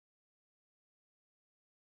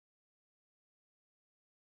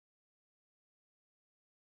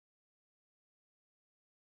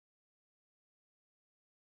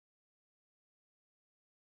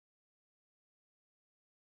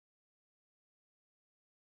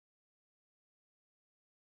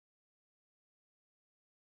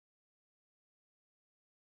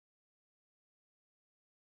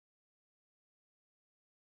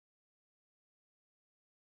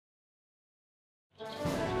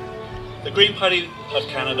The Green Party of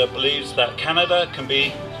Canada believes that Canada can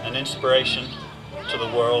be an inspiration to the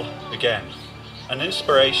world again, an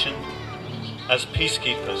inspiration as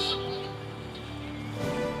peacekeepers.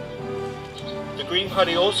 The Green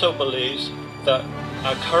Party also believes that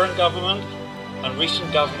our current government and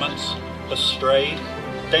recent governments have strayed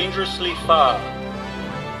dangerously far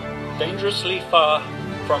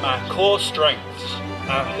from our core strengths,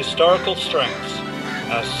 our historical strengths,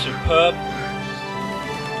 as superb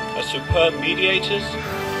mediators,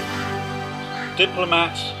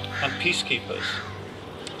 diplomats and peacekeepers.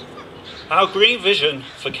 Our green vision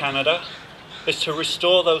for Canada is to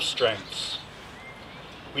restore those strengths.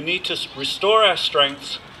 We need to restore our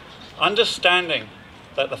strengths, understanding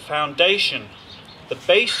that the foundation, the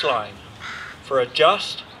baseline for a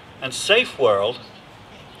just and safe world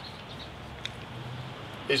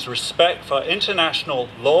is respect for international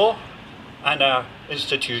law and our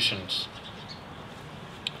institutions.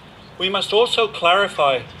 We must also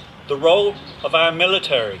clarify the role of our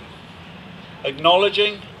military,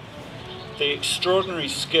 acknowledging the extraordinary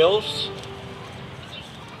skills,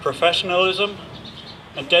 professionalism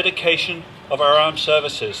and dedication of our armed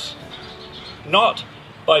services, not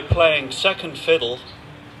by playing second fiddle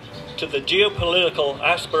to the geopolitical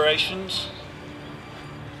aspirations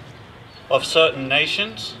of certain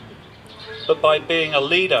nations, but by being a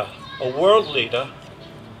leader, a world leader,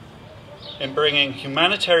 in bringing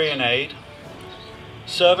humanitarian aid,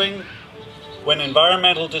 serving when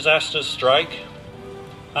environmental disasters strike,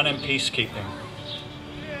 and in peacekeeping.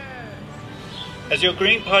 As your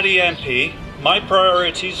Green Party MP, my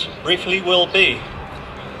priorities briefly will be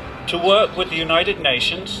to work with the United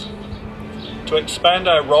Nations, to expand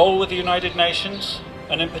our role with the United Nations,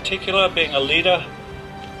 and in particular being a leader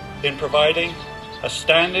in providing a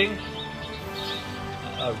standing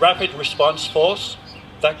rapid response force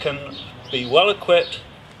that can be well equipped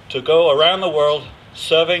to go around the world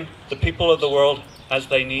serving the people of the world as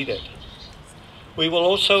they need it. We will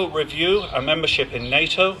also review our membership in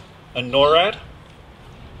NATO and NORAD.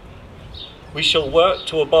 We shall work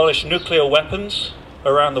to abolish nuclear weapons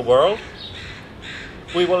around the world.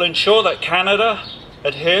 We will ensure that Canada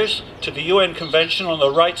adheres to the UN Convention on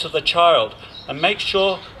the Rights of the Child and make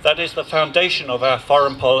sure that is the foundation of our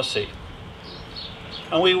foreign policy.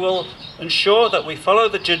 And we will ensure that we follow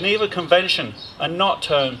the Geneva Convention and not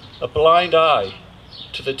turn a blind eye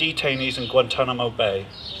to the detainees in Guantanamo Bay.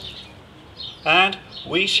 And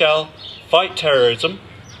we shall fight terrorism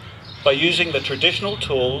by using the traditional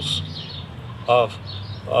tools of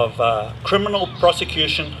criminal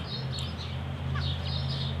prosecution.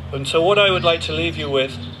 And so what I would like to leave you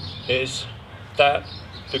with is that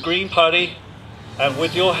the Green Party, and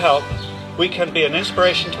with your help, we can be an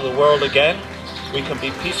inspiration to the world again. We can be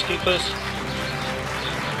peacekeepers.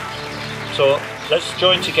 So let's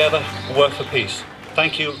join together and work for peace.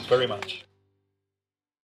 Thank you very much.